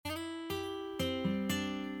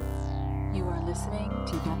listening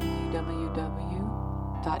to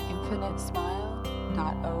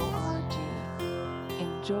www.infinitesmile.org.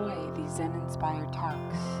 Enjoy these Zen-inspired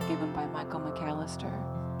talks given by Michael McAllister.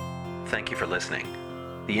 Thank you for listening.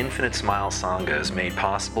 The Infinite Smile Sangha is made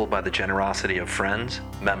possible by the generosity of friends,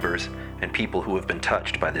 members, and people who have been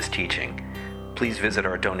touched by this teaching. Please visit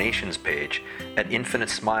our donations page at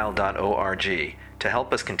infinitesmile.org to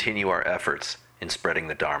help us continue our efforts in spreading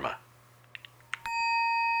the Dharma.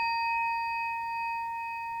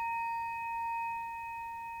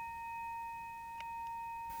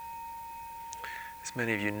 As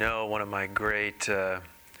many of you know, one of my great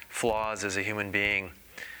flaws as a human being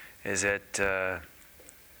is that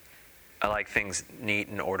I like things neat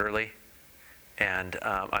and orderly, and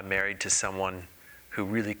I'm married to someone who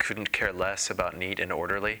really couldn't care less about neat and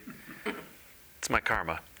orderly. It's my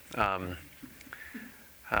karma.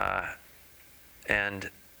 And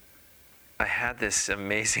I had this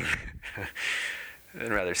amazing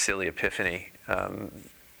and rather silly epiphany the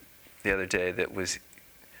other day that was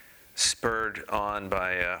spurred on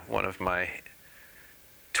by one of my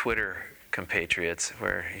Twitter compatriots,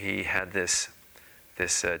 where he had this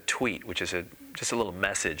tweet, which is just a little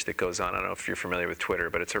message that goes on. I don't know if you're familiar with Twitter,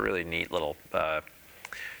 but it's a really neat little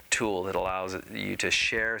tool that allows you to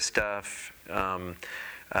share stuff,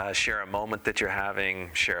 share a moment that you're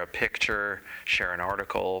having, share a picture, share an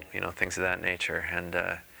article, things of that nature. And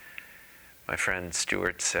my friend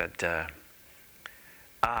Stuart said,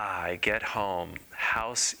 I get home,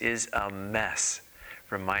 house is a mess.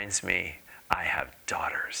 Reminds me I have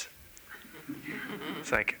daughters.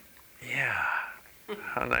 It's like, yeah,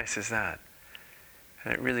 how nice is that?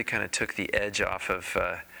 And it really kind of took the edge off of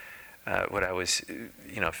what I was,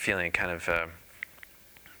 feeling kind of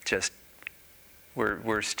just.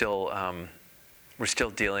 We're still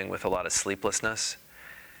dealing with a lot of sleeplessness,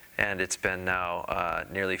 and it's been now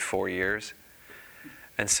nearly 4 years,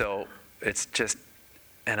 and so it's just.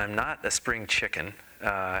 And I'm not a spring chicken.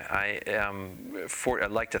 I'd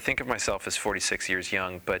like to think of myself as 46 years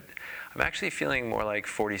young, but I'm actually feeling more like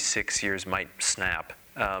 46 years might snap.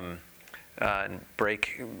 And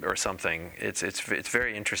break or something. It's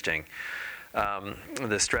very interesting.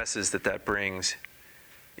 The stresses that brings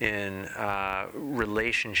in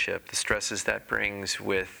relationship, the stresses that brings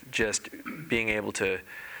with just being able to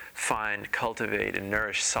find, cultivate, and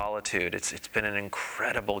nourish solitude. It's been an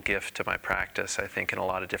incredible gift to my practice, I think, in a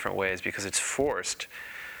lot of different ways, because it's forced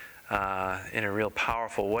in a real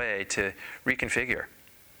powerful way to reconfigure.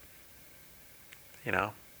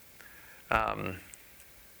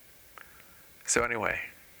 So anyway,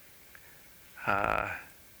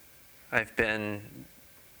 I've been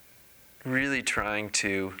really trying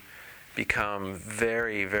to become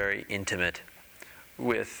very, very intimate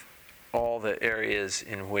with all the areas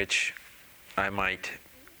in which I might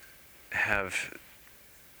have,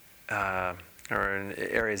 or in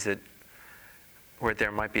areas where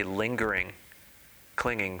there might be lingering,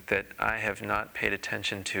 clinging that I have not paid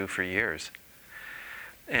attention to for years.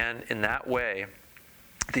 And in that way,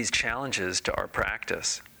 these challenges to our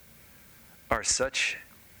practice are such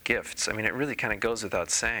gifts. I mean, it really kind of goes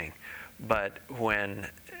without saying. But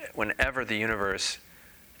whenever the universe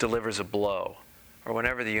delivers a blow, or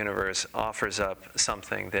whenever the universe offers up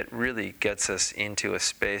something that really gets us into a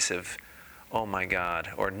space of, oh my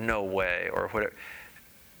God, or no way, or whatever,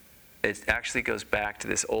 it actually goes back to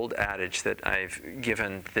this old adage that I've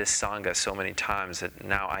given this Sangha so many times that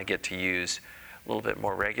now I get to use a little bit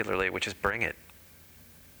more regularly, which is bring it.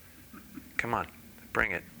 Come on,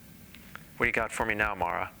 bring it. What do you got for me now,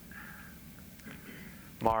 Mara?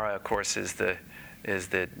 Mara, of course, is the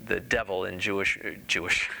devil in Jewish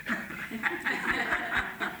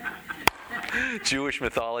Jewish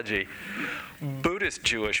mythology, Buddhist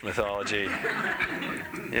Jewish mythology.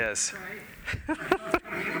 Yes.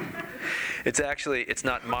 It's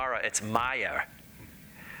not Mara, it's Maya.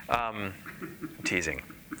 Teasing.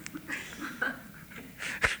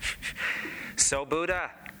 So Buddha,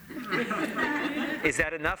 is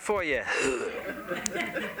that enough for you?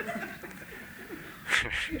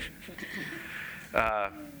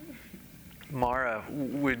 Mara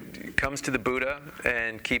comes to the Buddha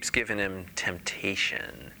and keeps giving him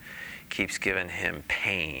temptation, keeps giving him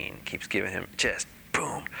pain, keeps giving him just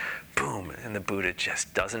boom, boom, and the Buddha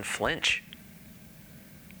just doesn't flinch,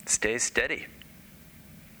 stays steady.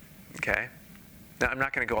 Okay? Now, I'm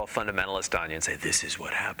not going to go all fundamentalist on you and say this is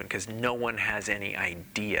what happened, because no one has any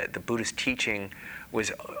idea. The Buddhist teaching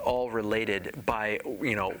was all related by,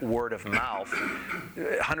 word of mouth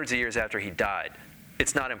hundreds of years after he died.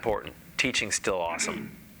 It's not important. Teaching's still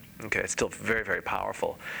awesome. Okay, it's still very, very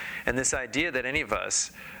powerful. And this idea that any of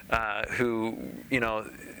us who,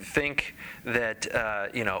 think that,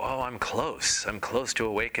 oh, I'm close to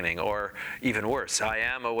awakening, or even worse, I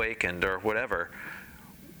am awakened, or whatever,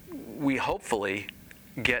 we hopefully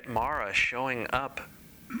get Mara showing up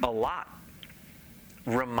a lot,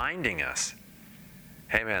 reminding us,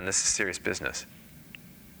 hey man, this is serious business.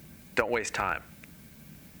 Don't waste time.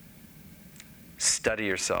 Study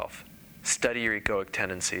yourself. Study your egoic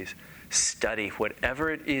tendencies. Study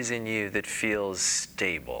whatever it is in you that feels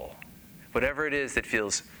stable. Whatever it is that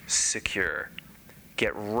feels secure.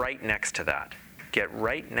 Get right next to that. Get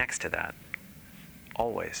right next to that.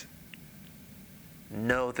 Always.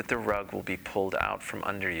 Know that the rug will be pulled out from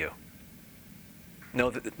under you. Know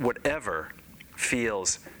that whatever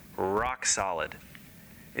feels rock solid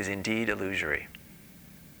is indeed illusory.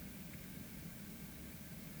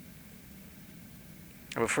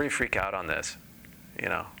 And before you freak out on this,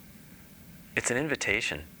 it's an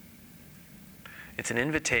invitation. It's an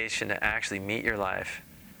invitation to actually meet your life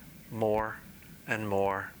more and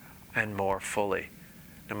more and more fully,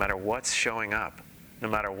 no matter what's showing up, no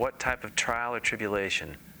matter what type of trial or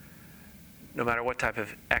tribulation, no matter what type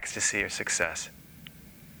of ecstasy or success.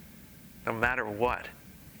 No matter what,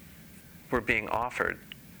 we're being offered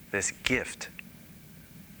this gift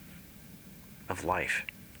of life.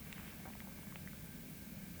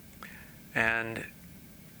 And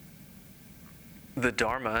the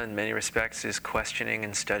Dharma, in many respects, is questioning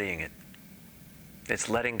and studying it. It's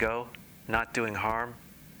letting go, not doing harm,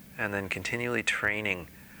 and then continually training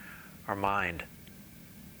our mind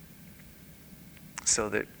so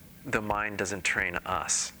that the mind doesn't train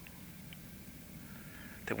us.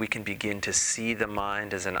 That we can begin to see the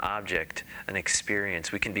mind as an object, an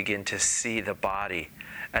experience. We can begin to see the body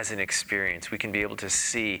as an experience. We can be able to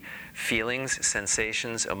see feelings,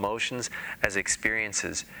 sensations, emotions as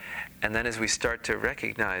experiences. And then as we start to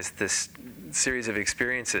recognize this series of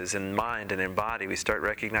experiences in mind and in body, we start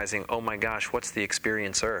recognizing, oh my gosh, what's the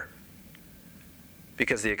experiencer?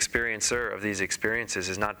 Because the experiencer of these experiences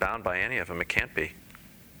is not bound by any of them. It can't be.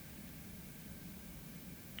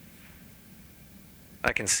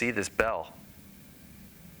 I can see this bell.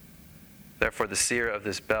 Therefore, the seer of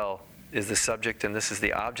this bell is the subject and this is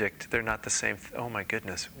the object. They're not the same. Oh my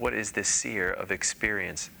goodness, what is this seer of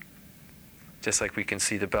experience? Just like we can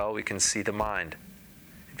see the bell, we can see the mind.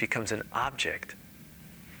 It becomes an object.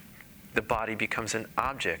 The body becomes an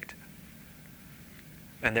object.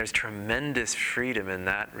 And there's tremendous freedom in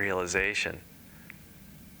that realization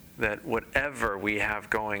that whatever we have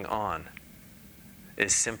going on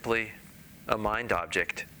is simply a mind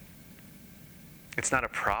object. It's not a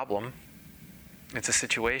problem. It's a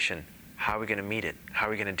situation. How are we going to meet it? How are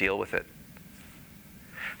we going to deal with it?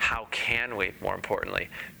 How can we, more importantly,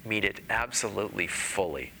 meet it absolutely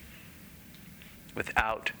fully,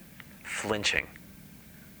 without flinching?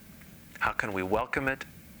 How can we welcome it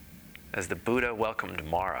as the Buddha welcomed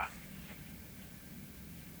Mara?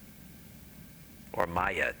 Or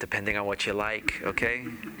Maya, depending on what you like, okay?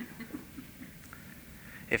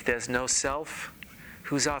 If there's no self,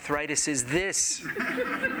 whose arthritis is this?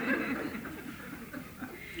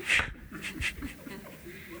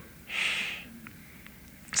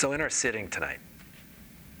 So in our sitting tonight,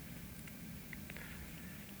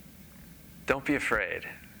 don't be afraid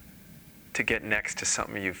to get next to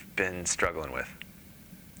something you've been struggling with.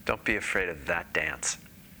 Don't be afraid of that dance.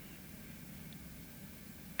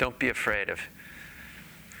 Don't be afraid of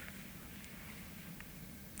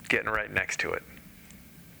getting right next to it.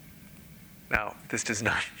 Now, this does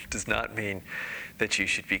not mean that you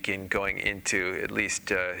should begin going into, at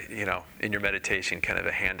least in your meditation, kind of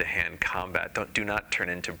a hand-to-hand combat. Do not turn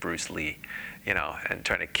into Bruce Lee, and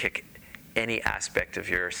trying to kick any aspect of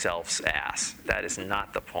yourself's ass. That is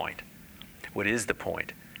not the point. What is the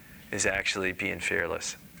point is actually being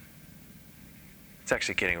fearless. It's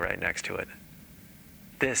actually getting right next to it.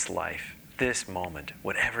 This life, this moment,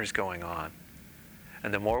 whatever's going on.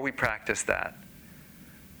 And the more we practice that,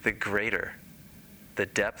 the greater the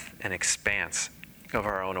depth and expanse of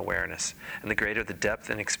our own awareness. And the greater the depth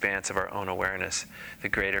and expanse of our own awareness, the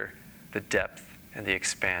greater the depth and the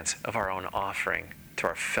expanse of our own offering to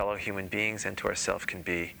our fellow human beings and to ourselves can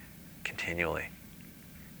be continually.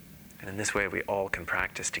 And in this way, we all can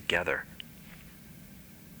practice together.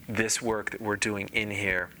 This work that we're doing in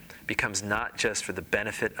here becomes not just for the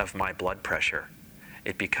benefit of my blood pressure.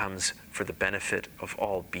 It becomes for the benefit of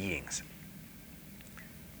all beings.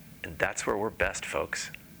 And that's where we're best,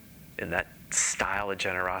 folks, in that style of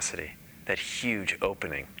generosity, that huge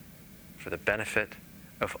opening for the benefit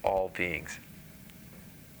of all beings.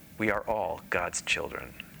 We are all God's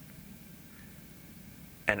children.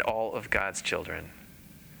 And all of God's children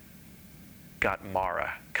got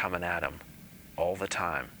Mara coming at them all the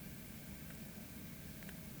time.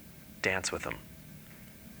 Dance with them.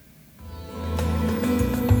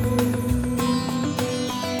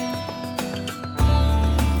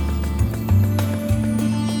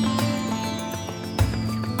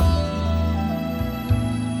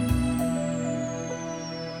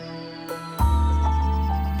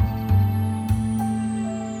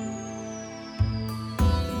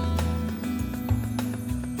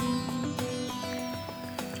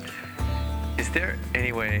 Is there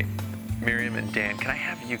any way, Miriam and Dan, can I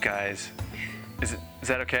have you guys, is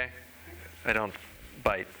that okay? I don't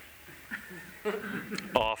bite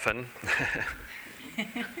often.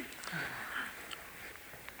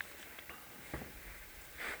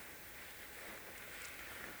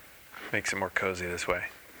 Makes it more cozy this way.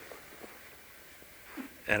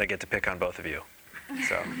 And I get to pick on both of you.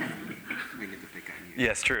 So. We get to pick on you.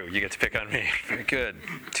 Yes, true. You get to pick on me. Very good.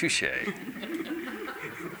 Touche.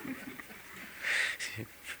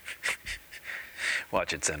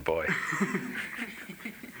 Watch it, Zen boy.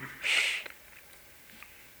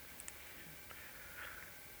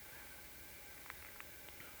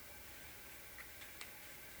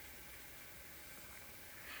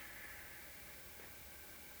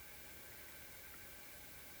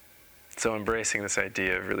 So embracing this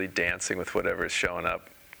idea of really dancing with whatever is showing up.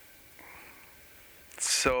 It's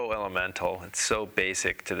so elemental. It's so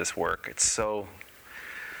basic to this work. It's so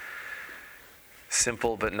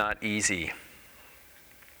simple but not easy.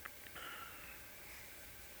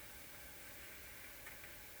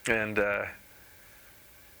 And I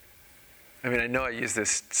know I use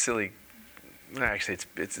this silly, actually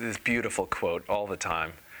it's this beautiful quote all the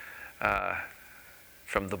time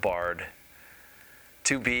from the Bard.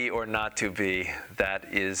 To be or not to be,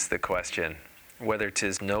 that is the question. Whether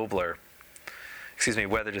 'tis nobler,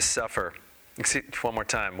 whether to suffer, one more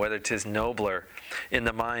time, whether 'tis nobler in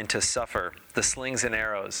the mind to suffer the slings and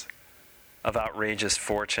arrows of outrageous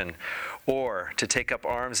fortune, or to take up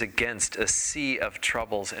arms against a sea of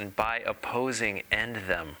troubles and by opposing end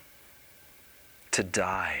them, to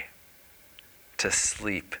die, to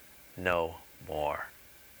sleep no more.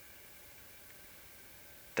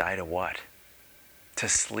 Die to what? To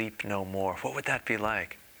sleep no more. What would that be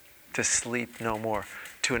like? To sleep no more.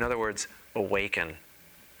 To, in other words, awaken.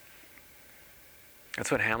 That's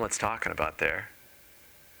what Hamlet's talking about there.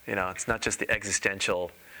 It's not just the existential,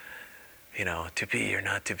 to be or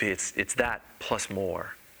not to be. It's that plus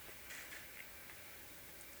more.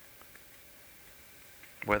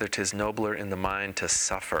 Whether 'tis nobler in the mind to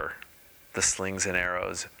suffer the slings and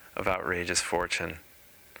arrows of outrageous fortune,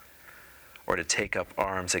 or to take up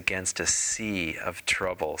arms against a sea of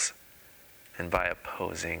troubles, and by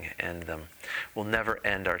opposing end them. We'll never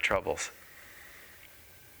end our troubles.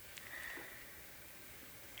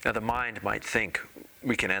 Now the mind might think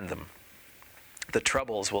we can end them. The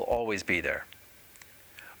troubles will always be there.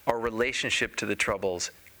 Our relationship to the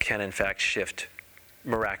troubles can in fact shift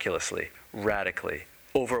miraculously, radically,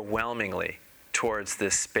 overwhelmingly towards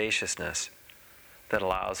this spaciousness that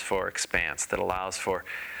allows for expanse, that allows for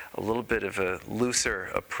a little bit of a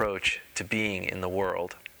looser approach to being in the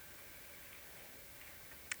world.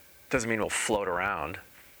 Doesn't mean we'll float around.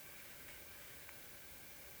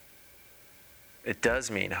 It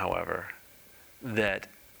does mean, however, that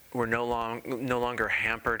we're no longer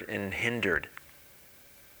hampered and hindered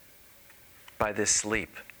by this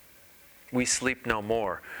sleep. We sleep no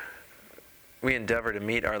more. We endeavor to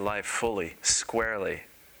meet our life fully, squarely.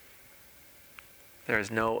 There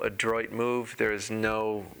is no adroit move. There is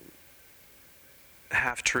no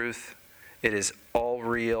half-truth. It is all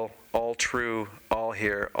real, all true, all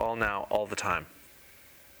here, all now, all the time.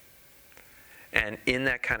 And in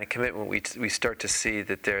that kind of commitment, we start to see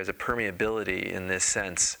that there's a permeability in this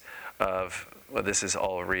sense of, well, this is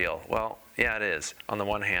all real. Well, yeah, it is, on the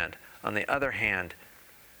one hand. On the other hand,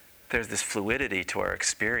 there's this fluidity to our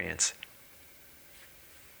experience.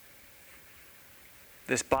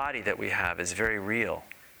 This body that we have is very real.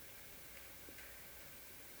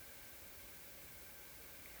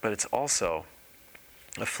 But it's also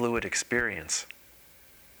a fluid experience.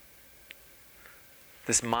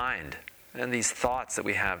 This mind and these thoughts that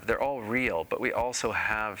we have, they're all real, but we also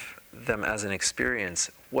have them as an experience.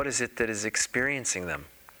 What is it that is experiencing them?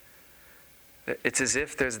 It's as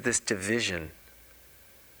if there's this division.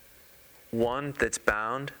 One that's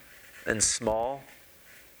bound and small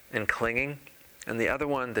and clinging, and the other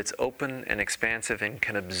one that's open and expansive and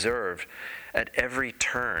can observe at every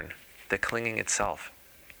turn the clinging itself.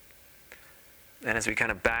 And as we kind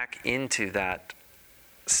of back into that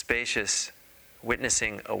spacious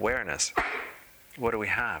witnessing awareness, what do we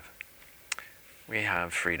have? We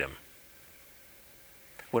have freedom.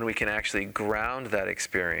 When we can actually ground that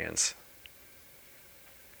experience,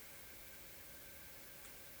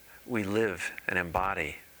 we live and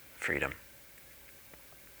embody freedom.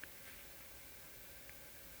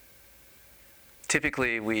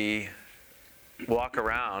 Typically, we walk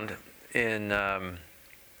around in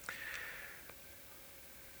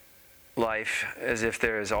life as if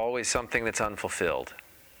there is always something that's unfulfilled.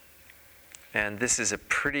 And this is a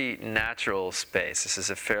pretty natural space. This is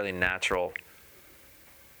a fairly natural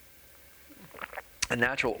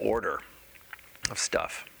order of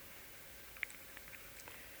stuff.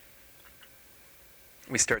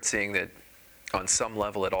 We start seeing that on some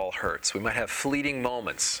level it all hurts. We might have fleeting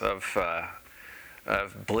moments of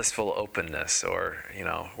blissful openness, or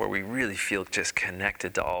where we really feel just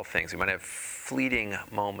connected to all things. We might have fleeting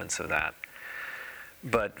moments of that,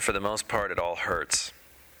 but for the most part, it all hurts.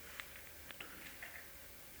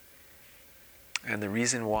 And the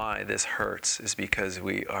reason why this hurts is because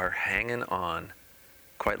we are hanging on,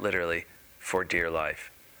 quite literally, for dear life.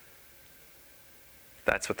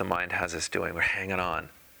 That's what the mind has us doing. We're hanging on,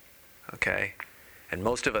 okay? And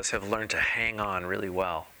most of us have learned to hang on really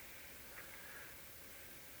well.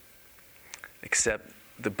 Except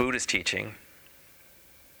the Buddhist teaching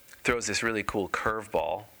throws this really cool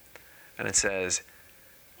curveball, and it says,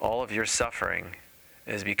 all of your suffering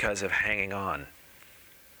is because of hanging on.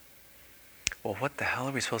 Well, what the hell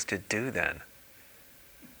are we supposed to do then?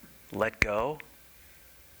 Let go?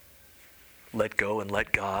 Let go and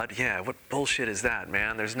let God? Yeah, what bullshit is that,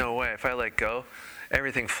 man? There's no way. If I let go,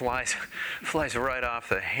 everything flies right off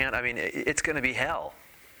the hand. I mean, it's going to be hell.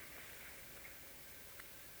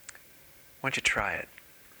 Why don't you try it?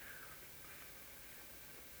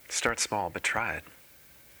 Start small, but try it.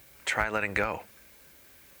 Try letting go.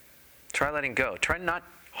 Try letting go. Try not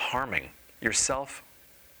harming yourself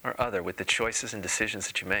or other with the choices and decisions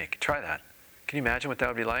that you make. Try that. Can you imagine what that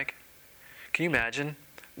would be like? Can you imagine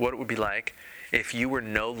what it would be like if you were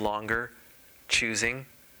no longer choosing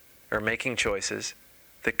or making choices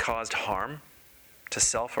that caused harm to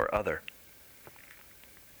self or other?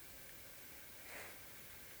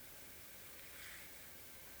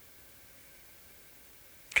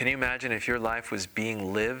 Can you imagine if your life was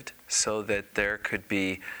being lived so that there could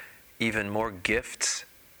be even more gifts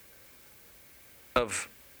of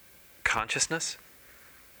consciousness?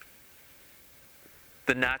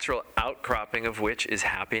 The natural outcropping of which is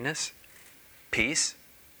happiness, peace.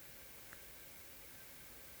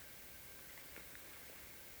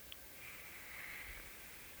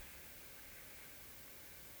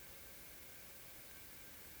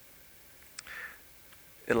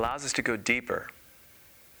 It allows us to go deeper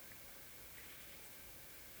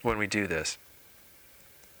when we do this.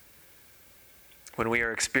 When we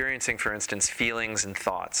are experiencing, for instance, feelings and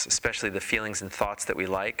thoughts, especially the feelings and thoughts that we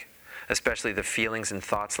like, especially the feelings and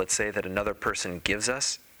thoughts, let's say, that another person gives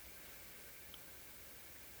us,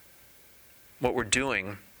 what we're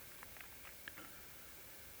doing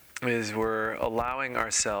is we're allowing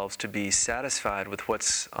ourselves to be satisfied with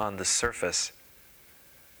what's on the surface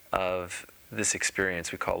of this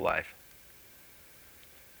experience we call life.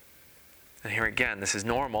 And here again, this is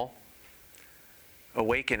normal.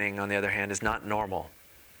 Awakening, on the other hand, is not normal.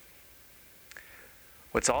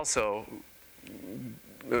 What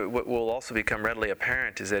will also become readily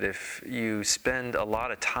apparent is that if you spend a lot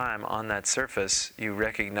of time on that surface, you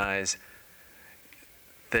recognize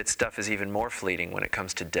that stuff is even more fleeting when it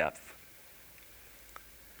comes to depth.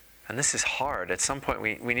 And this is hard. At some point,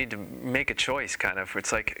 we need to make a choice, kind of.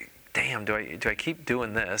 It's like, damn, do I keep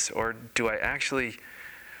doing this, or do I actually,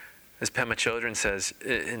 as Pema Chodron says,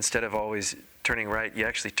 instead of always turning right, you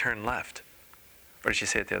actually turn left? Or did she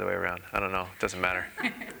say it the other way around? I don't know. It doesn't matter.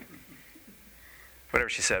 Whatever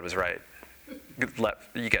she said was right.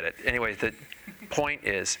 Left, you get it. Anyway, the point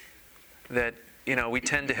is that, we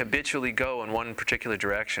tend to habitually go in one particular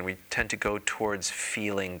direction. We tend to go towards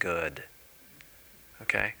feeling good.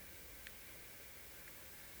 Okay?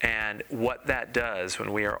 And what that does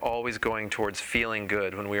when we are always going towards feeling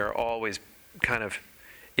good, when we are always kind of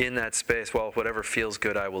in that space, well, whatever feels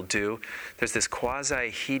good I will do, there's this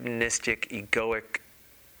quasi-hedonistic, egoic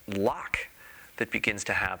lock that begins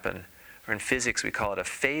to happen. Or in physics, we call it a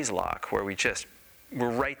phase lock, where we're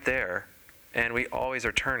right there, and we always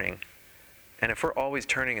are turning. And if we're always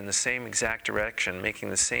turning in the same exact direction, making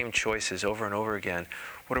the same choices over and over again,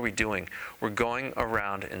 what are we doing? We're going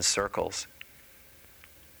around in circles.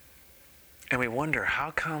 And we wonder,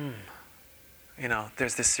 how come,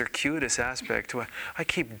 there's this circuitous aspect to it. I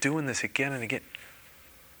keep doing this again and again.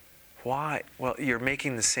 Why? Well, you're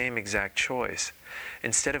making the same exact choice.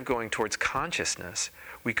 Instead of going towards consciousness,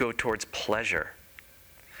 we go towards pleasure.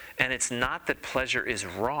 And it's not that pleasure is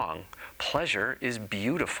wrong. Pleasure is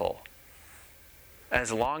beautiful,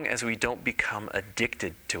 as long as we don't become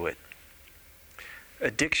addicted to it.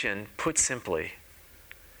 Addiction, put simply,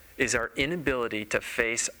 is our inability to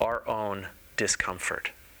face our own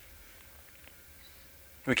discomfort.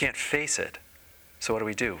 We can't face it. So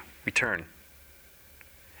what do? We turn.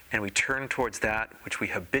 And we turn towards that which we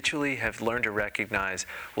habitually have learned to recognize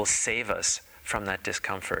will save us from that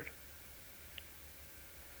discomfort.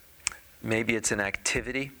 Maybe it's an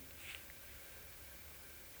activity.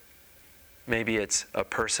 Maybe it's a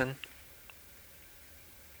person.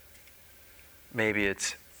 Maybe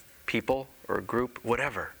it's people or a group,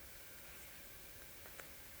 whatever.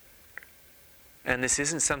 And this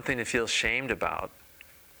isn't something to feel shamed about.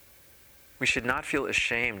 We should not feel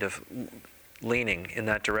ashamed of leaning in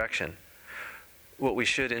that direction. What we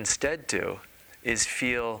should instead do is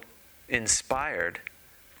feel inspired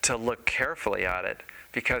to look carefully at it,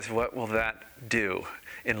 because what will that do?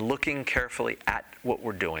 In looking carefully at what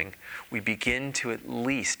we're doing, we begin to at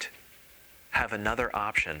least have another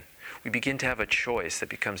option. We begin to have a choice that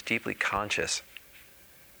becomes deeply conscious.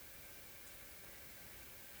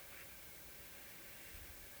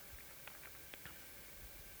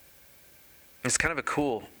 It's kind of a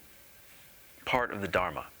cool part of the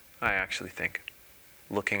Dharma, I actually think,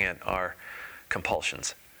 looking at our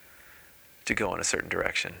compulsions to go in a certain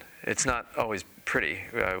direction. It's not always pretty.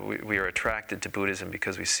 We are attracted to Buddhism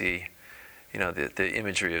because we see, the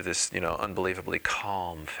imagery of this, unbelievably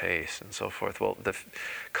calm face and so forth. Well, the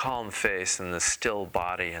calm face and the still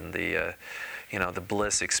body and the, the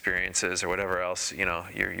bliss experiences or whatever else,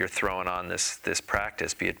 you're throwing on this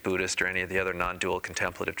practice, be it Buddhist or any of the other non-dual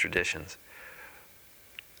contemplative traditions.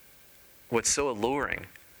 What's so alluring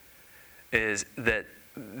is that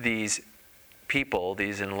these people,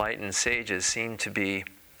 these enlightened sages, seem to be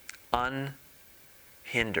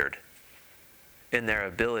unhindered in their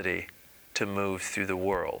ability to move through the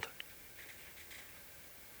world.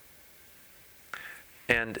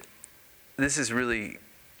 And this is really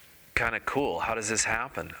kind of cool. How does this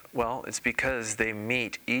happen? Well, it's because they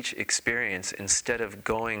meet each experience, instead of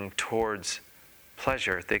going towards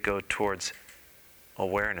pleasure, they go towards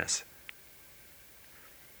awareness.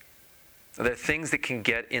 There are things that can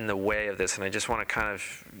get in the way of this, and I just want to kind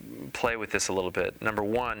of play with this a little bit. Number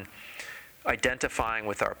one, identifying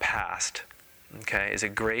with our past, is a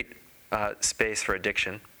great space for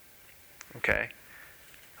addiction. I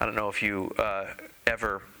don't know if you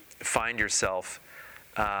ever find yourself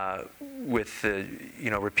with the,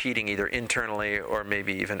 repeating either internally or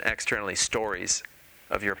maybe even externally stories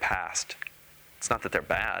of your past. It's not that they're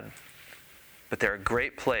bad, but they're a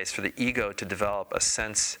great place for the ego to develop a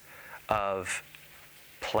sense of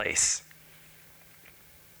place.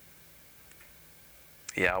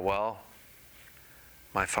 Yeah, well,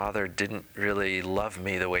 my father didn't really love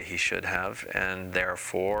me the way he should have, and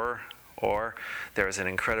therefore, or there's an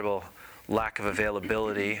incredible lack of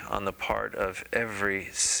availability on the part of every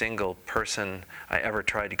single person I ever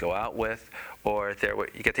tried to go out with, or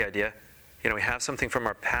you get the idea? We have something from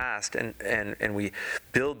our past, and we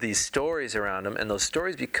build these stories around them, and those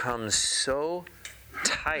stories become so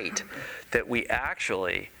tight that we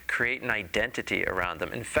actually create an identity around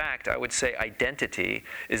them. In fact, I would say identity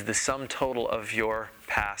is the sum total of your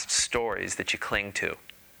past stories that you cling to.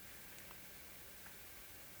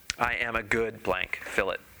 I am a good blank,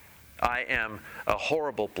 fill it. I am a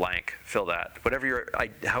horrible blank, fill that.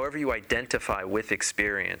 However you identify with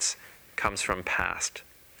experience comes from past.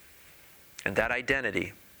 And that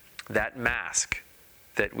identity, that mask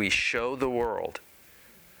that we show the world,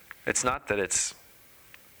 it's not that it's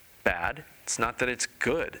bad. It's not that it's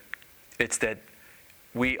good. It's that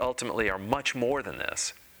we ultimately are much more than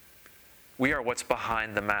this. We are what's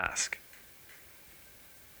behind the mask.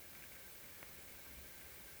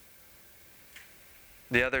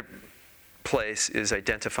 The other place is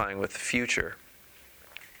identifying with the future.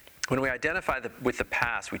 When we identify with the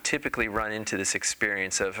past, we typically run into this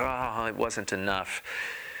experience of, it wasn't enough.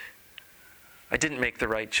 I didn't make the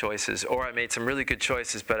right choices, or I made some really good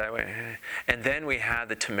choices, but and then we have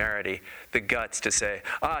the temerity, the guts to say,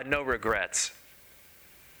 no regrets.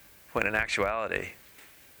 When in actuality,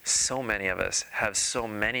 so many of us have so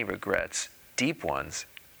many regrets, deep ones,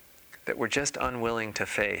 that we're just unwilling to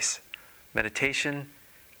face. Meditation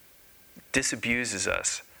disabuses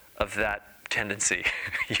us of that tendency.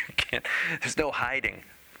 There's no hiding.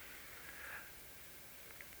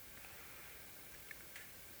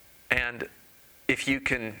 And if you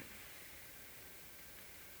can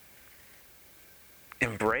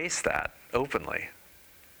embrace that openly.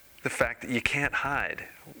 The fact that you can't hide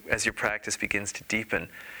as your practice begins to deepen.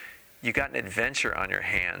 You got an adventure on your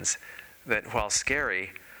hands that, while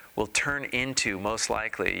scary, will turn into, most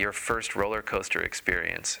likely, your first roller coaster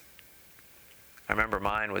experience. I remember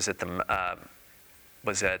mine was at the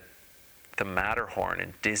Matterhorn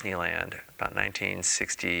in Disneyland about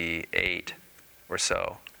 1968 or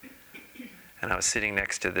so. And I was sitting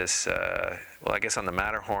next to this, I guess on the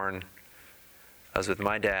Matterhorn, I was with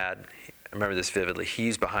my dad. I remember this vividly.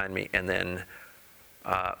 He's behind me, and then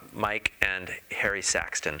Mike and Harry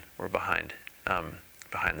Saxton were behind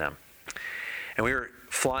them. And we were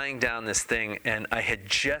flying down this thing, and I had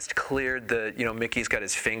just cleared Mickey's got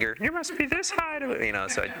his finger. You must be this high,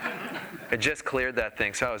 so I just cleared that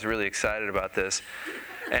thing, so I was really excited about this.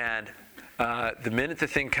 And the minute the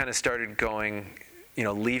thing kind of started going,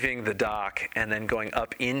 leaving the dock and then going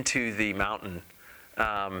up into the mountain,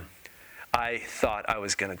 I thought I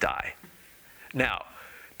was going to die. Now,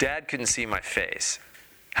 Dad couldn't see my face.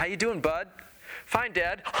 How you doing, bud? Fine,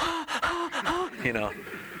 Dad.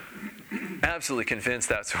 Absolutely convinced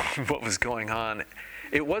that's what was going on.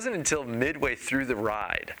 It wasn't until midway through the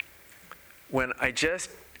ride when I just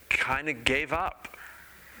kind of gave up.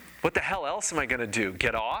 What the hell else am I going to do?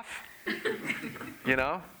 Get off?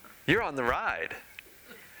 You're on the ride.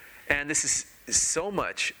 And this is so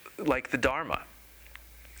much like the Dharma.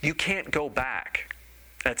 You can't go back.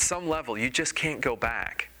 At some level, you just can't go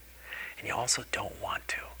back. And you also don't want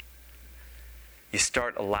to. You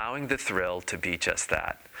start allowing the thrill to be just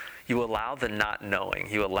that. You allow the not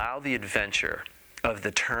knowing. You allow the adventure of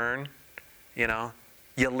the turn,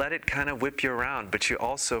 You let it kind of whip you around, but you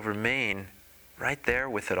also remain right there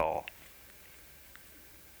with it all.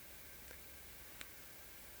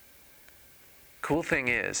 Cool thing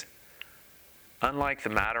is, unlike the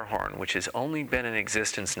Matterhorn, which has only been in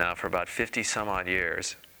existence now for about 50 some odd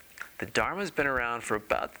years, the Dharma's been around for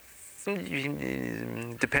about,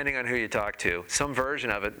 depending on who you talk to, some version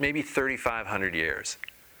of it, maybe 3,500 years.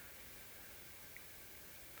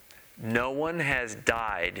 No one has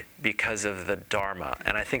died because of the Dharma.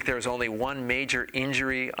 And I think there's only one major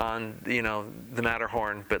injury on, the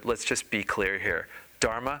Matterhorn, but let's just be clear here.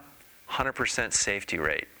 Dharma, 100% safety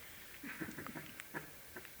rate.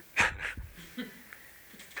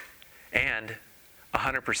 And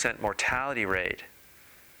 100% mortality rate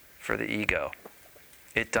for the ego.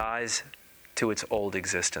 It dies to its old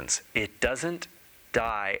existence. It doesn't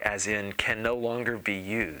die as in can no longer be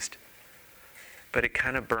used, but it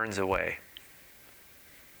kind of burns away.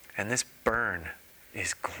 And this burn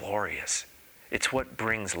is glorious. It's what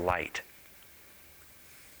brings light.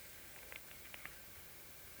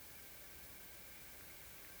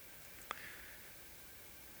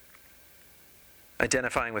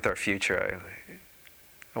 Identifying with our future,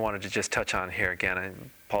 I wanted to just touch on here again. I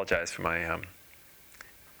apologize for my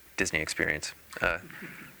Disney experience.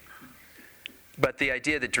 But the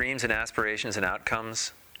idea that dreams and aspirations and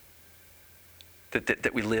outcomes,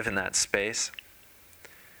 that we live in that space,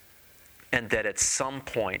 and that at some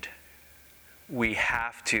point we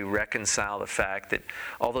have to reconcile the fact that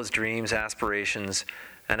all those dreams, aspirations,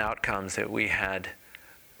 and outcomes that we had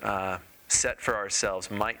set for ourselves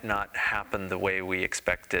might not happen the way we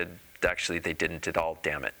expected. Actually, they didn't at all,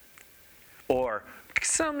 damn it. Or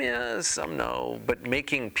some yes, some no, but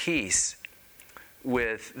making peace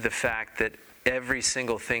with the fact that every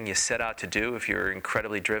single thing you set out to do, if you're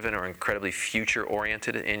incredibly driven or incredibly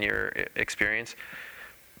future-oriented in your experience,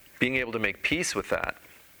 being able to make peace with that,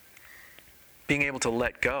 being able to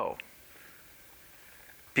let go,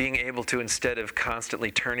 being able to, instead of constantly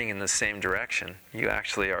turning in the same direction, you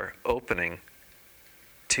actually are opening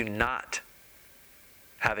to not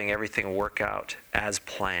having everything work out as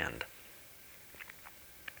planned.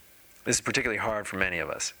 This is particularly hard for many of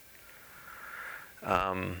us.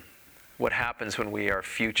 What happens when we are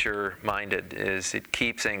future-minded is it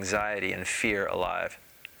keeps anxiety and fear alive.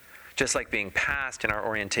 Just like being past in our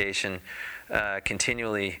orientation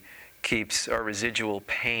continually keeps our residual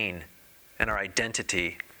pain and our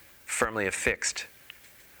identity firmly affixed.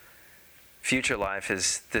 Future life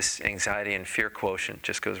is this anxiety and fear quotient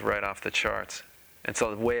just goes right off the charts. It's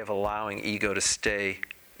a way of allowing ego to stay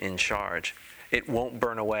in charge. It won't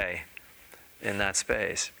burn away in that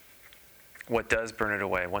space. What does burn it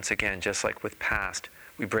away? Once again, just like with past,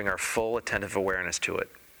 we bring our full attentive awareness to it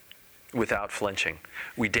without flinching.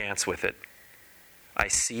 We dance with it. I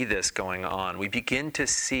see this going on. We begin to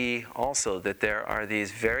see also that there are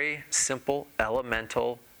these very simple,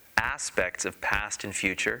 elemental aspects of past and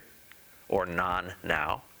future, or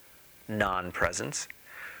non-now, non-presence.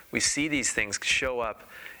 We see these things show up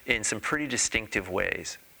in some pretty distinctive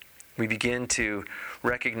ways. We begin to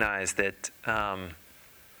recognize that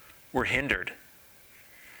we're hindered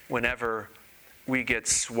whenever we get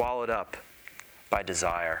swallowed up by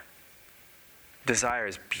desire. Desire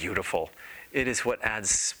is beautiful. It is what adds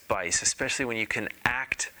spice, especially when you can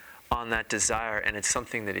act on that desire and it's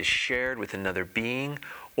something that is shared with another being,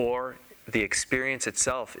 or the experience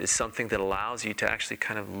itself is something that allows you to actually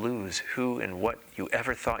kind of lose who and what you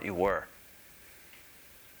ever thought you were.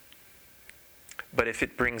 But if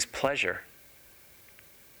it brings pleasure,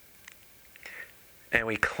 and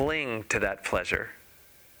we cling to that pleasure,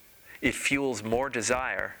 it fuels more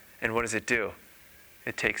desire, and what does it do?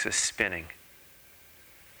 It takes us spinning.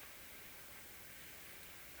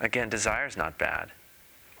 Again, desire is not bad.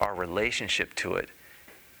 Our relationship to it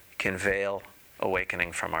can veil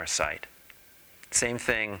awakening from our sight. Same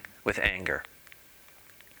thing with anger.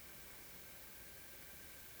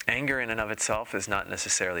 Anger in and of itself is not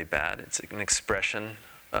necessarily bad. It's an expression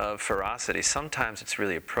of ferocity. Sometimes it's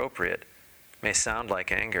really appropriate. It may sound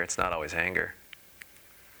like anger. It's not always anger.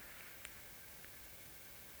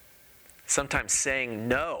 Sometimes saying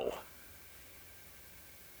no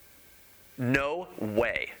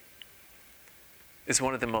way, is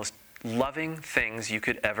one of the most loving things you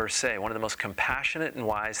could ever say. One of the most compassionate and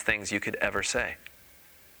wise things you could ever say.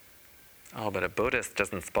 Oh, but a Buddhist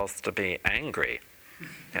isn't supposed to be angry.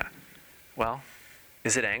 Yeah. Well,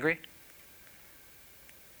 is it angry?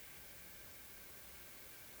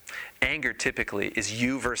 Anger typically is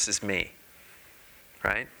you versus me,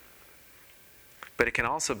 right? But it can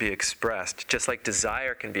also be expressed, just like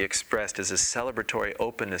desire can be expressed as a celebratory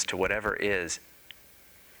openness to whatever is.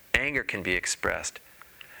 Anger can be expressed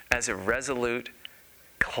as a resolute,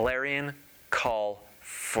 clarion call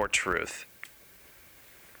for truth.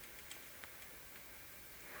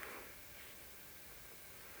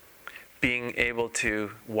 Being able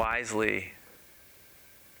to wisely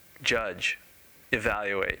judge,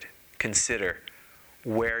 evaluate, consider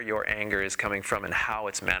where your anger is coming from and how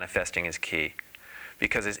it's manifesting is key.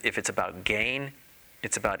 Because if it's about gain,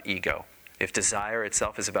 it's about ego. If desire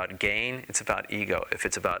itself is about gain, it's about ego. If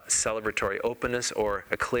it's about celebratory openness or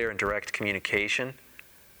a clear and direct communication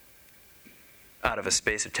out of a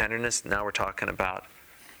space of tenderness, now we're talking about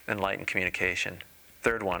enlightened communication.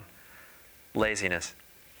 Third one, laziness.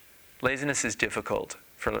 Laziness is difficult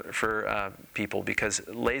for people because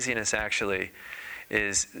laziness actually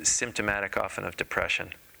is symptomatic often of depression.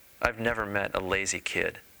 I've never met a lazy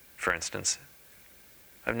kid, for instance.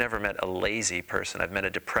 I've never met a lazy person. I've met a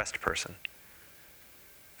depressed person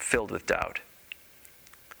filled with doubt.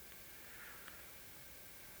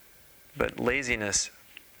 But laziness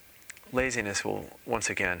will once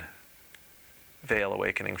again veil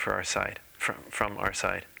awakening for our side, from our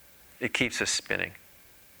side. It keeps us spinning.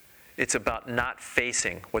 It's about not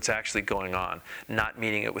facing what's actually going on, not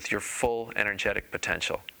meeting it with your full energetic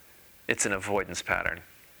potential. It's an avoidance pattern,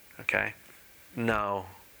 okay? No.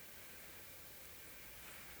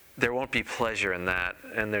 There won't be pleasure in that,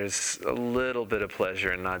 and there's a little bit of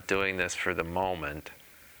pleasure in not doing this for the moment.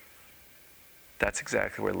 That's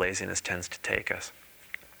exactly where laziness tends to take us.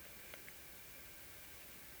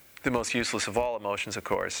 The most useless of all emotions, of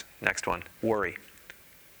course, next one, worry.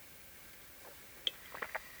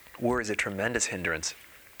 Worry is a tremendous hindrance.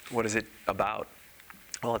 What is it about?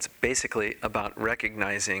 Well, it's basically about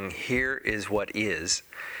recognizing here is what is,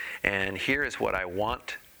 and here is what I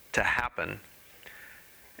want to happen,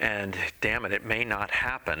 and damn it, it may not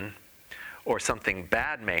happen, or something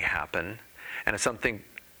bad may happen, and if something,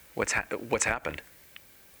 what's happened?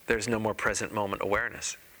 There's no more present moment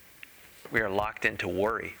awareness. We are locked into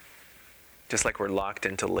worry, just like we're locked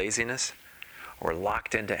into laziness, or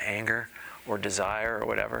locked into anger, or desire, or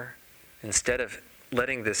whatever. Instead of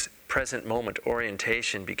letting this present moment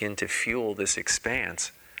orientation begin to fuel this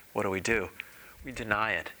expanse, what do? We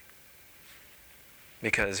deny it.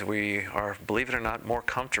 Because we are, believe it or not, more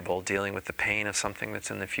comfortable dealing with the pain of something that's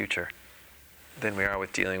in the future than we are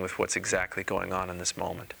with dealing with what's exactly going on in this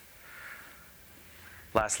moment.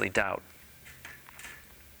 Lastly, doubt.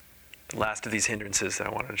 The last of these hindrances that I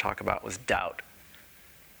wanted to talk about was doubt.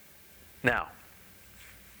 Now,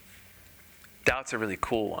 doubt's a really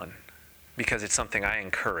cool one because it's something I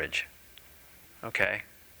encourage. Okay?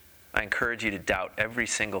 I encourage you to doubt every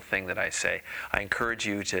single thing that I say. I encourage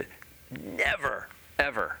you to never,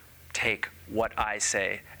 ever take what I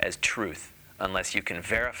say as truth unless you can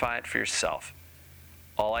verify it for yourself.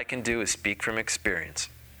 All I can do is speak from experience.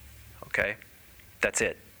 Okay? That's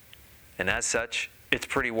it. And as such, it's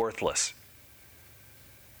pretty worthless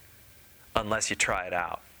unless you try it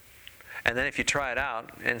out. And then if you try it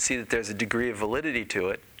out and see that there's a degree of validity to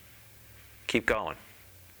it, keep going.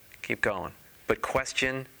 Keep going. But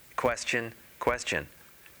question question, question.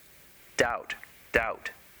 Doubt,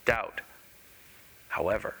 doubt, doubt.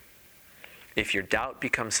 However, if your doubt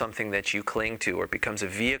becomes something that you cling to or becomes a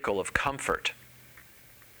vehicle of comfort,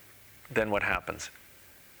 then what happens?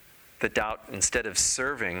 The doubt, instead of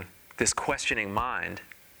serving this questioning mind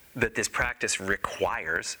that this practice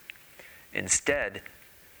requires, instead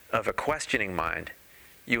of a questioning mind,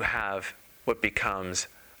 you have what becomes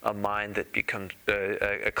a mind that becomes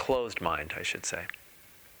a closed mind, I should say.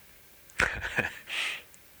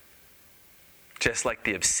 Just like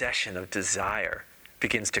the obsession of desire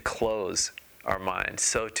begins to close our mind,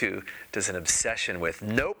 so too does an obsession with,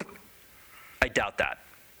 nope, I doubt that.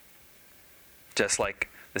 Just like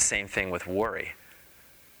the same thing with worry.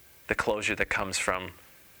 The closure that comes from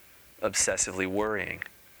obsessively worrying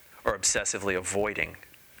or obsessively avoiding,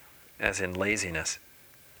 as in laziness,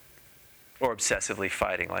 or obsessively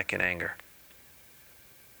fighting, like in anger.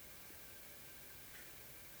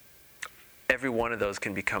 Every one of those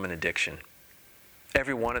can become an addiction.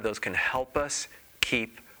 Every one of those can help us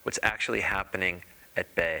keep what's actually happening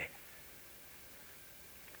at bay.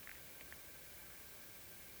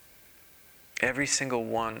 Every single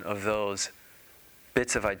one of those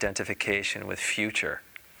bits of identification with future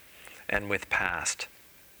and with past.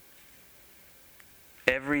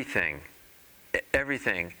 Everything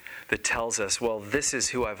that tells us, well, this is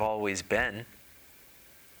who I've always been.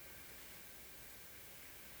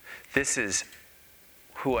 This is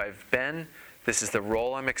who I've been. This is the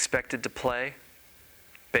role I'm expected to play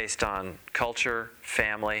based on culture,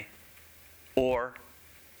 family, or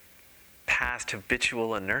past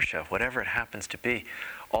habitual inertia, whatever it happens to be.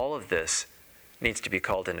 All of this needs to be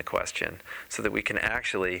called into question so that we can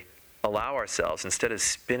actually allow ourselves, instead of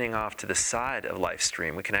spinning off to the side of life's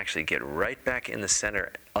stream, we can actually get right back in the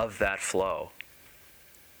center of that flow.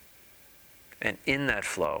 And in that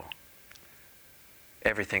flow,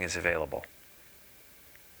 everything is available.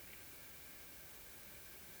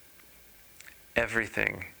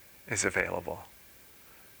 Everything is available.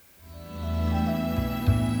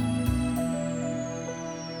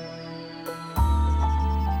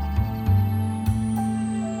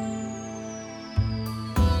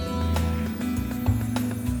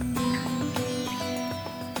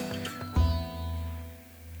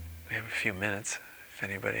 Few minutes if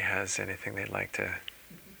anybody has anything they'd like to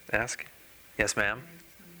ask. Yes, ma'am?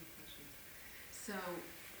 So,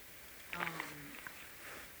 I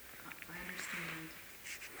understand,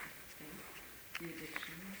 I think, the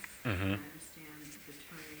addictions. Mm-hmm. I understand the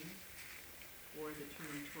turning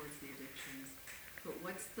towards the addictions. But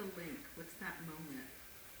what's the link? What's that moment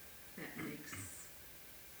that makes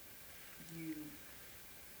you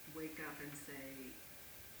wake up and say,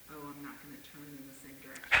 oh, I'm not going to turn in the same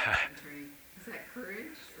direction I'm turning? Is that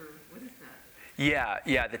courage, or what is that?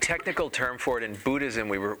 Yeah. The technical term for it in Buddhism,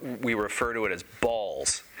 we refer to it as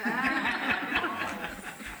balls. Yeah,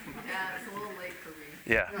 it's a little late for me.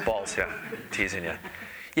 Yeah, balls. Yeah, teasing you.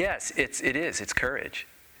 Yes, it is. It's courage.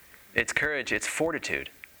 It's courage. It's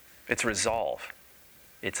fortitude. It's resolve.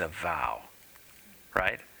 It's a vow,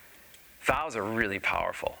 right? Vows are really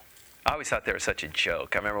powerful. I always thought they were such a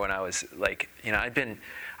joke. I remember when I was like, I'd been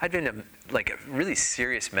a really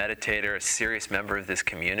serious meditator, a serious member of this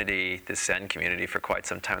community, this Zen community, for quite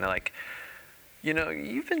some time. And they're like,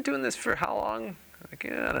 you've been doing this for how long?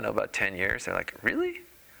 Like, I don't know, about 10 years. They're like, really?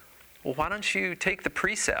 Well, why don't you take the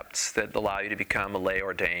precepts that allow you to become a lay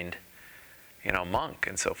ordained, monk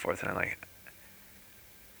and so forth? And I'm like,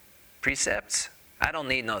 precepts? I don't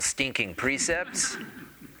need no stinking precepts.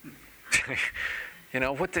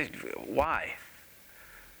 Why?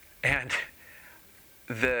 And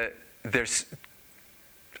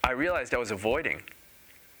I realized I was avoiding.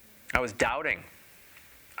 I was doubting.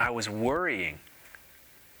 I was worrying.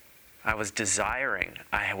 I was desiring.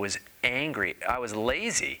 I was angry. I was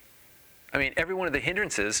lazy. I mean, every one of the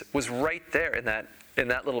hindrances was right there in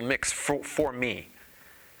that little mix for me.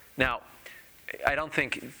 Now, I don't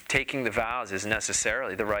think taking the vows is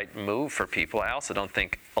necessarily the right move for people. I also don't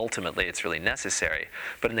think ultimately it's really necessary.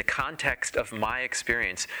 But in the context of my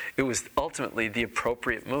experience, it was ultimately the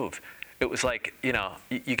appropriate move. It was like,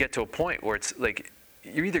 you get to a point where it's like,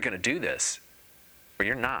 you're either going to do this or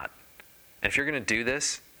you're not. And if you're going to do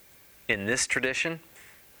this in this tradition,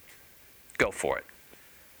 go for it.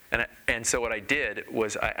 And so what I did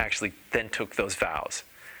was I actually then took those vows.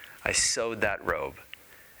 I sewed that robe.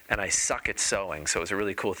 And I suck at sewing, so it was a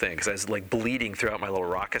really cool thing because I was like bleeding throughout my little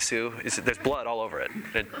rakusu. There's blood all over it.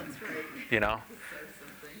 That's right.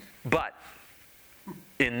 But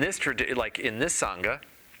in this in this sangha,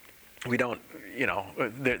 we don't,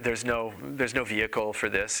 there's no vehicle for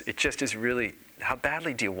this. It just is really, how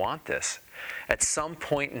badly do you want this? At some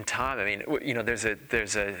point in time, I mean, there's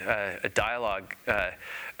a dialogue that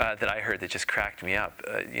I heard that just cracked me up.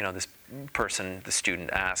 This person, the student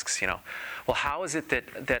asks, well, how is it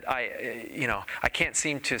that I can't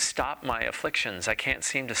seem to stop my afflictions? I can't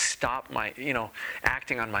seem to stop my,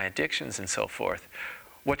 acting on my addictions and so forth.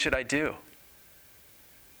 What should I do?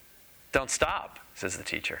 Don't stop, says the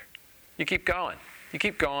teacher. You keep going. You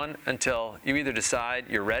keep going until you either decide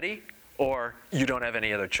you're ready or you don't have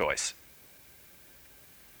any other choice.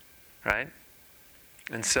 Right?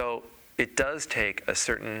 And so it does take a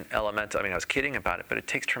certain element. I mean, I was kidding about it, but it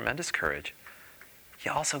takes tremendous courage.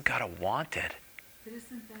 You also got to want it. But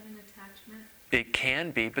isn't that an attachment? It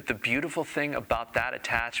can be, but the beautiful thing about that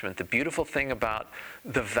attachment, the beautiful thing about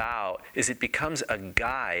the vow, is it becomes a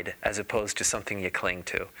guide as opposed to something you cling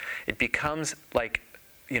to. It becomes like,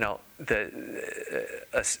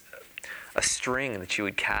 a string that you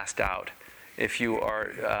would cast out if you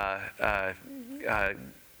are,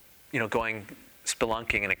 going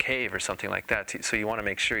spelunking in a cave or something like that. So you want to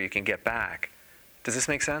make sure you can get back. Does this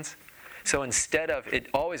make sense? So instead of, it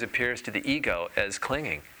always appears to the ego as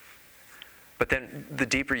clinging. But then the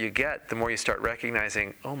deeper you get, the more you start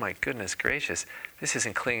recognizing, oh my goodness gracious, this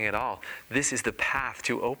isn't clinging at all. This is the path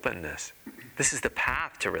to openness. This is the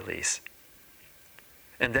path to release.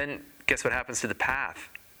 And then guess what happens to the path?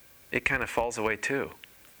 It kind of falls away too.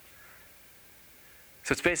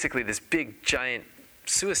 So it's basically this big giant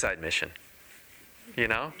suicide mission, but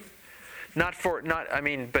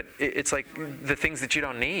it's like the things that you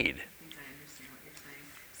don't need. I think I understand what you're saying.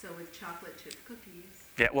 So with chocolate chip cookies.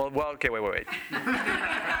 Yeah, well, okay, wait.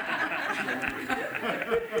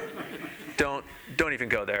 Don't even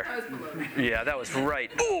go there. That was below that. Yeah, that was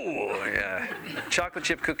right. Ooh, yeah. Chocolate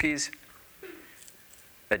chip cookies,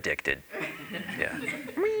 addicted. Yeah.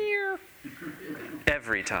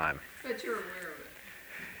 Every time. But you're aware of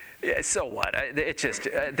it. Yeah, so what?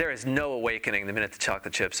 There is no awakening the minute the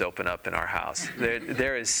chocolate chips open up in our house.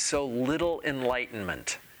 There is so little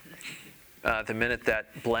enlightenment the minute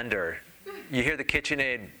that blender, you hear the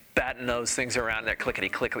KitchenAid batting those things around, that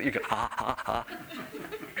clickety-click, you go, ha, ha, ha.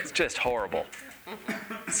 It's just horrible.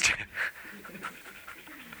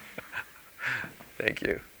 Thank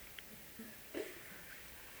you.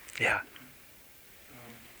 Yeah.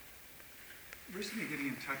 Recently getting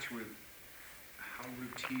in touch with how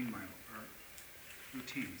routines.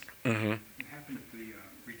 Mm-hmm. It happened at the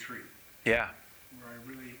retreat. Yeah. Where I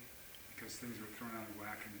really, because things were thrown out of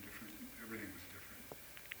whack and everything was different.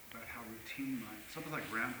 About how routine something like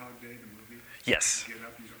Groundhog Day, the movie. Yes. You get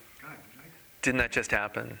up and you go, God, didn't that just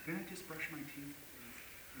happen? Didn't I just brush my teeth?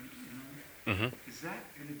 Mm-hmm. Is that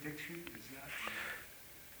an addiction? Is that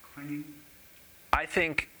clinging? I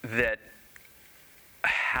think that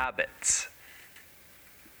habits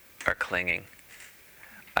are clinging.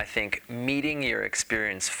 I think meeting your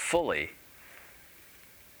experience fully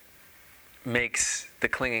makes the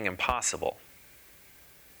clinging impossible.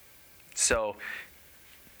 So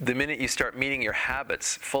the minute you start meeting your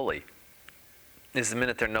habits fully is the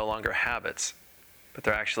minute they're no longer habits, but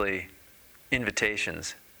they're actually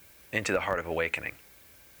invitations into the heart of awakening.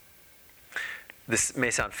 This may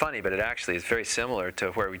sound funny, but it actually is very similar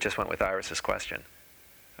to where we just went with Iris's question.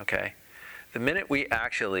 Okay? The minute we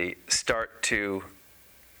actually start to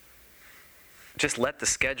just let the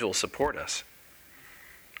schedule support us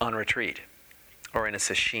on retreat, or in a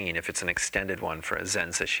sesshin, if it's an extended one for a Zen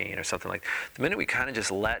sesshin or something like that, the minute we kind of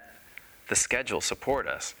just let the schedule support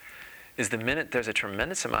us is the minute there's a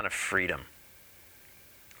tremendous amount of freedom.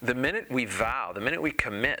 The minute we vow, the minute we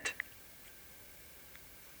commit,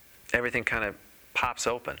 everything kind of pops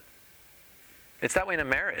open. It's that way in a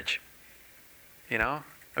marriage, I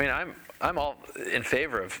mean, I'm all in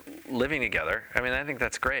favor of living together. I mean, I think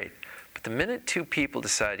that's great. But the minute two people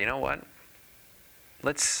decide, you know what,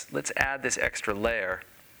 let's add this extra layer,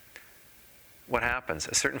 what happens?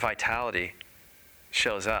 A certain vitality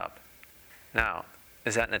shows up. Now,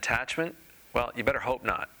 is that an attachment? Well, you better hope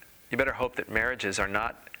not. You better hope that marriages are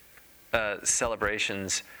not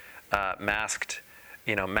celebrations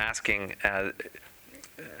masking as,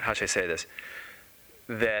 how should I say this?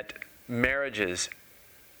 That marriages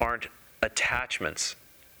aren't attachments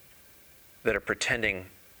that are pretending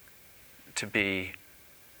to be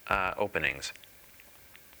openings.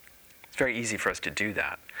 It's very easy for us to do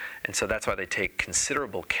that. And so that's why they take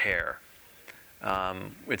considerable care.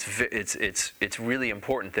 It's really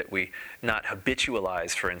important that we not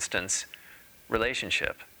habitualize, for instance,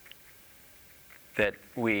 relationship. That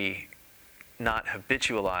we not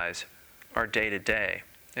habitualize our day-to-day.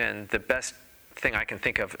 And the best thing I can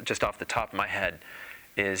think of just off the top of my head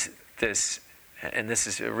is this, and this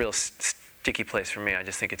is a real sticky place for me. I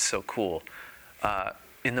just think it's so cool.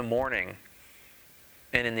 In the morning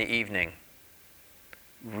and in the evening,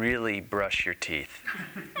 really brush your teeth.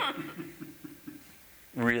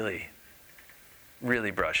 Really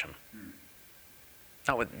brush them.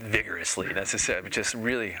 Not with vigorously necessarily, but just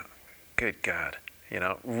really, good God,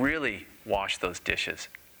 really wash those dishes.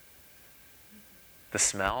 The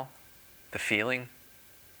smell, the feeling,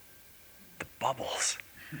 the bubbles,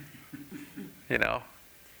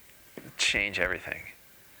 change everything.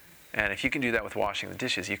 And if you can do that with washing the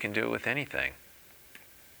dishes, you can do it with anything,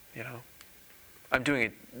 I'm doing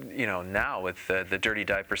it, now with the dirty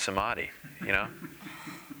diaper samadhi, I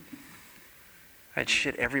had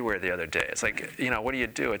shit everywhere the other day. It's like, what do you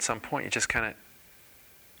do? At some point, you just kind of,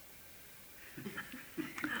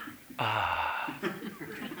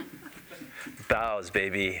 bows,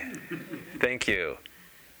 baby. Thank you.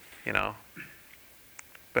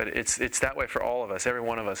 But it's that way for all of us. Every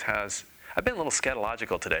one of us has. I've been a little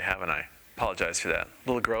scatological today, haven't I? Apologize for that. A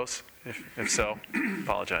little gross, if so.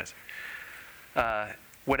 Apologize.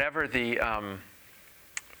 Whatever it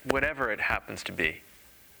happens to be.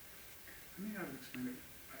 I mean, I would explain it.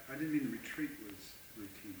 I didn't mean the retreat was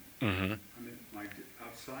routine. Mm-hmm. I meant like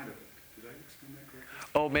outside of it. Did I explain that correctly?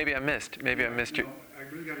 Oh, maybe I missed you. I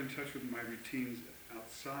really got in touch with my routines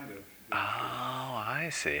outside of Oh, the I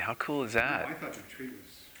see. How cool is that? I thought the retreat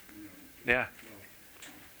was, Yeah.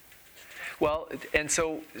 Well, and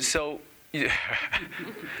so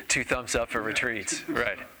 2 thumbs up for retreats,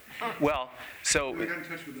 right? Well, so I got in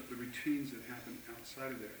touch with the routines that happen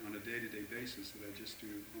outside of there on a day-to-day basis that I just do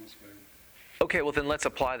almost by. okay, well then let's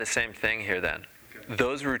apply the same thing here then. Okay.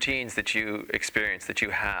 Those routines that you experience, that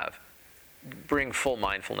you have, bring full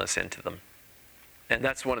mindfulness into them. And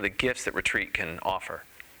that's one of the gifts that retreat can offer.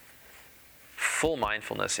 Full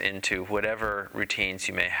mindfulness into whatever routines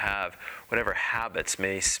you may have, whatever habits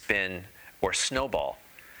may spin or snowball.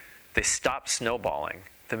 They stop snowballing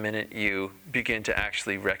the minute you begin to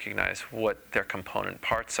actually recognize what their component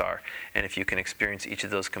parts are. And if you can experience each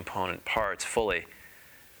of those component parts fully,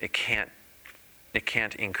 it can't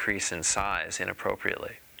increase in size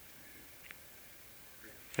inappropriately.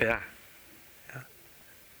 Yeah.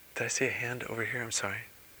 Did I see a hand over here? I'm sorry.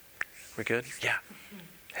 We good? Yeah.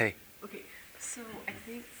 Hey. Okay, so I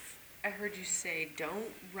think I heard you say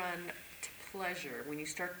don't run to pleasure. When you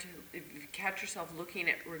start to, if you catch yourself looking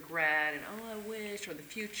at regret and, oh, I wish, or the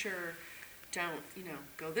future, don't,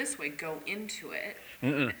 go this way, go into it.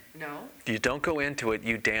 Mm-mm. No? You don't go into it,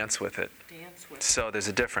 you dance with it. Dance with it. So there's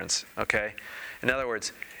a difference, okay? In other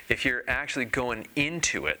words, if you're actually going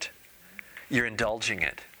into it, you're indulging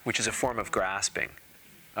it, which is a form of grasping,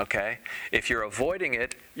 okay? If you're avoiding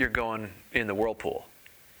it, you're going in the whirlpool,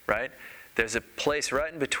 right? There's a place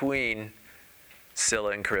right in between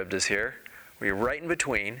Scylla and Charybdis here, where you're right in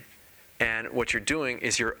between, and what you're doing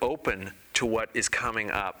is you're open to what is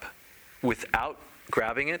coming up without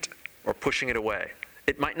grabbing it or pushing it away.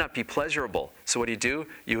 It might not be pleasurable, so what do?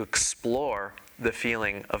 You explore the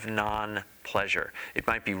feeling of non-pleasure. It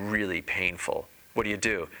might be really painful. What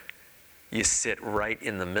do? You sit right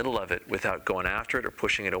in the middle of it without going after it or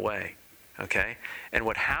pushing it away. Okay? And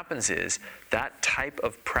what happens is that type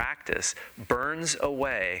of practice burns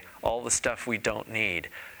away all the stuff we don't need.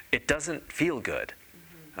 It doesn't feel good.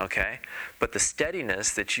 Okay? But the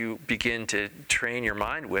steadiness that you begin to train your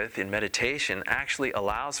mind with in meditation actually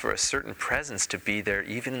allows for a certain presence to be there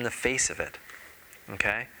even in the face of it.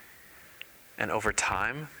 Okay? And over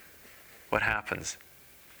time, what happens?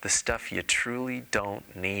 The stuff you truly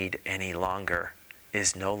don't need any longer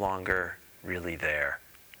is no longer really there.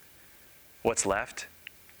 What's left?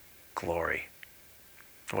 Glory.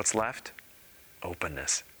 What's left?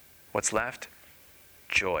 Openness. What's left?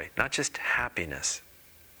 Joy. Not just happiness,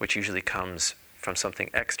 which usually comes from something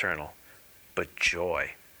external, but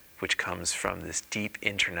joy, which comes from this deep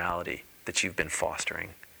internality that you've been fostering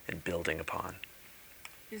and building upon.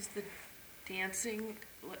 Is the dancing,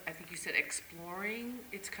 I think you said exploring,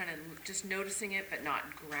 it's kind of just noticing it but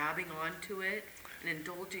not grabbing onto it and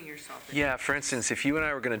indulging yourself in Yeah, for instance, if you and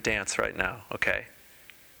I were going to dance right now, okay?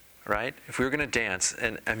 Right? If we were going to dance,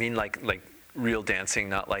 and I mean like real dancing,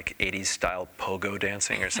 not like 80s style pogo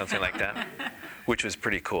dancing or something like that, which was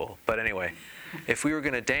pretty cool. But anyway, if we were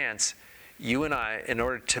going to dance, you and I, in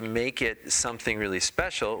order to make it something really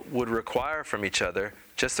special, would require from each other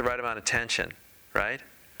just the right amount of tension, right?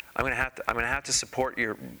 I'm going to have to support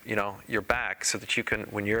your back so that you can,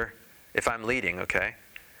 if I'm leading, okay,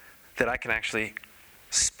 that I can actually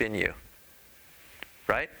spin you,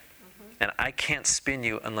 right? Mm-hmm. And I can't spin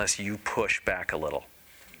you unless you push back a little.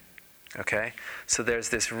 Okay? So there's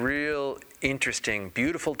this real interesting,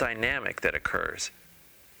 beautiful dynamic that occurs.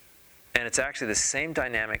 And it's actually the same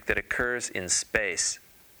dynamic that occurs in space,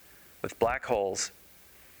 with black holes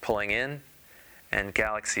pulling in and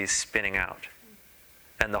galaxies spinning out.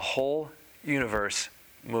 And the whole universe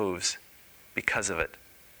moves because of it,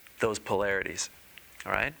 those polarities.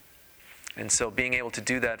 All right? And so being able to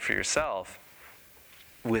do that for yourself,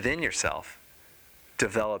 within yourself,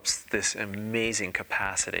 develops this amazing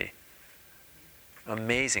capacity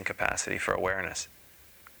for awareness.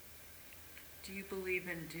 Do you believe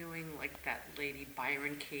in doing like that lady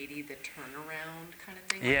Byron Katie, the turnaround kind of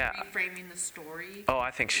thing? Yeah. Like reframing the story? Oh,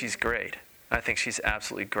 I think she's great. I think she's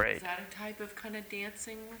absolutely great. Is that a type of kind of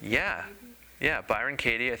dancing? Yeah. Maybe? Yeah, Byron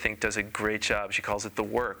Katie, I think, does a great job. She calls it the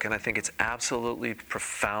work, and I think it's absolutely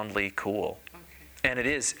profoundly cool. Okay. And it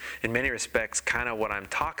is, in many respects, kind of what I'm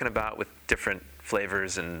talking about with different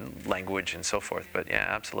flavors and language and so forth. But yeah,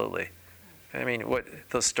 absolutely. I mean,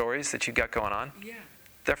 those stories that you got going on, Yeah.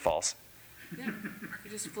 they're false. Yeah.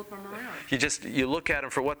 You just flip them around. You look at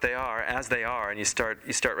them for what they are, as they are, and you start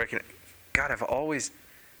recognizing, God, I've always,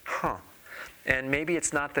 And maybe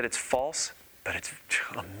it's not that it's false, but it's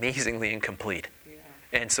amazingly incomplete. Yeah.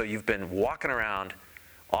 And so you've been walking around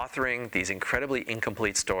authoring these incredibly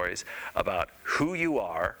incomplete stories about who you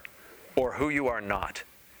are or who you are not,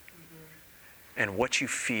 and what you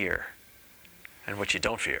fear and what you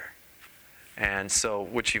don't fear. And so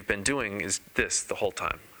what you've been doing is this the whole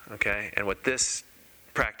time, okay? And what this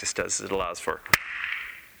practice does is it allows for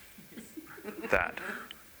that,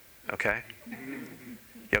 okay?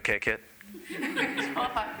 You okay, Kit?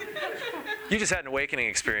 You just had an awakening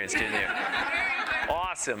experience, didn't you?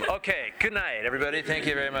 Awesome. Okay, good night, everybody. Thank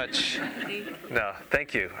you very much. No,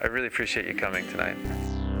 thank you. I really appreciate you coming tonight.